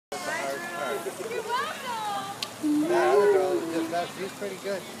You're welcome. That other girl is just that. She's pretty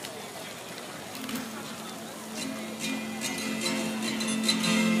good.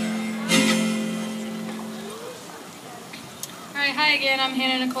 Alright, hi again, I'm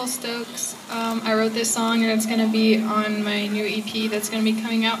Hannah Nicole Stokes. I wrote this song and it's going to be on my new EP that's going to be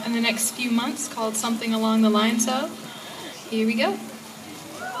coming out in the next few months called Something Along the Lines of. Here we go.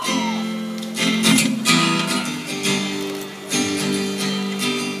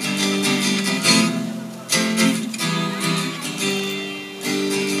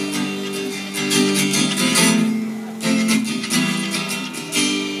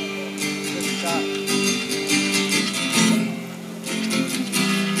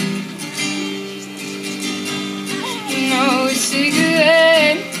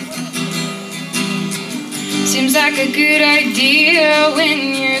 Cigarette seems like a good idea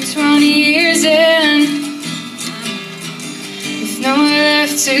when you're 20 years in, with nowhere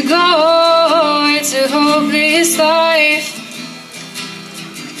left to go. It's a hopeless life.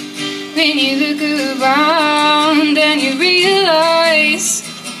 When you look around and you realize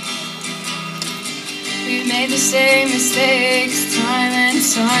we've made the same mistakes time and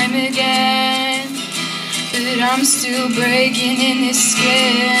time again. But I'm still breaking in this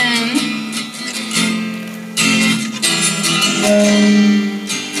skin.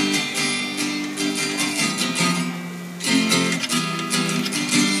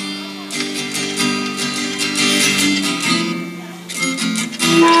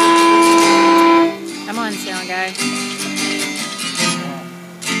 Come on, sound guy.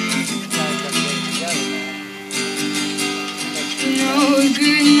 No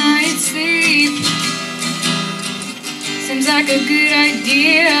good night's sleep seems like a good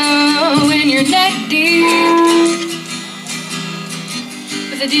idea when you're neck deep.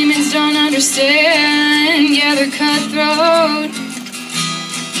 But the demons don't understand, yeah, they're cutthroat.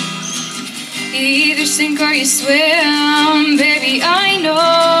 You either sink or you swim, baby, I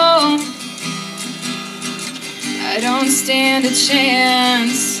know. I don't stand a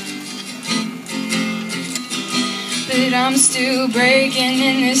chance, but I'm still breaking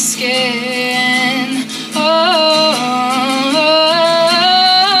in this skin. Oh,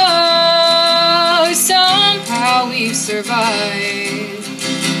 somehow we've survived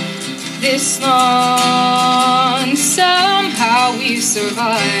this long. Somehow we've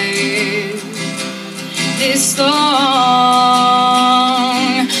survived this long.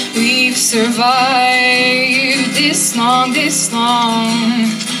 We've survived this long, this long.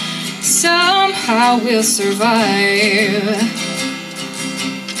 Somehow we'll survive.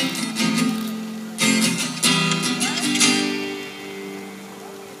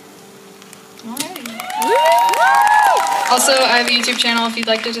 Also, I have a YouTube channel if you'd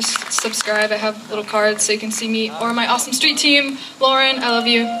like to just subscribe. I have little cards so you can see me or my awesome street team. Lauren, I love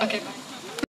you. Okay, bye.